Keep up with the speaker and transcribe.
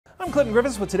I'm Clinton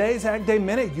Griffiths with today's AgDay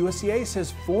Minute. USDA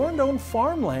says foreign-owned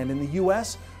farmland in the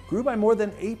U.S. grew by more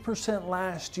than 8%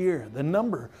 last year. The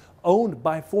number owned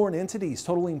by foreign entities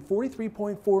totaling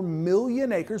 43.4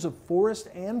 million acres of forest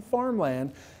and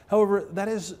farmland. However, that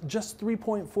is just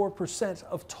 3.4%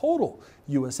 of total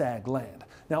U.S. ag land.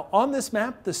 Now, on this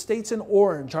map, the states in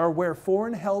orange are where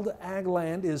foreign-held ag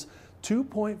land is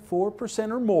 2.4%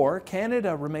 or more.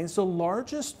 Canada remains the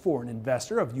largest foreign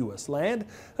investor of U.S. land,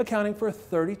 accounting for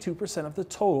 32% of the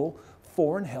total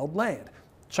foreign-held land.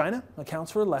 China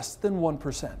accounts for less than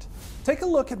 1%. Take a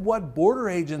look at what border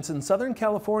agents in Southern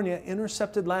California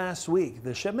intercepted last week.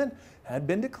 The shipment had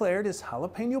been declared as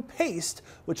jalapeno paste,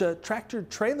 which a tractor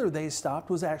trailer they stopped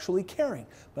was actually carrying,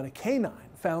 but a canine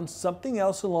found something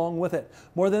else along with it.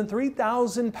 More than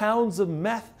 3,000 pounds of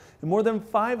meth and more than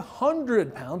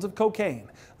 500 pounds of cocaine.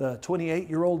 The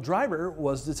 28-year-old driver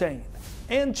was detained.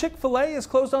 And Chick-fil-A is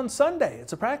closed on Sunday.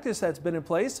 It's a practice that's been in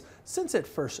place since it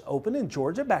first opened in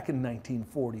Georgia back in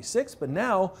 1946, but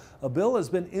now a bill has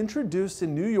been introduced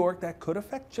in New York that could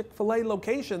affect Chick-fil-A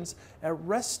locations at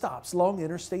rest stops along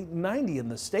Interstate 90 in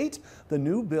the state. The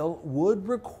new bill would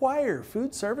require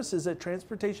food services at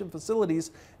transportation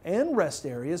facilities and rest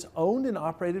areas owned and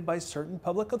operated by certain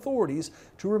public authorities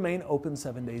to remain open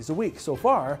 7 days a week. So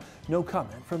far, no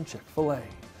comment from Chick-fil-A.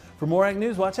 For more Ag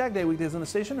News, watch Ag Day weekdays on the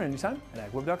station or anytime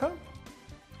at agweb.com.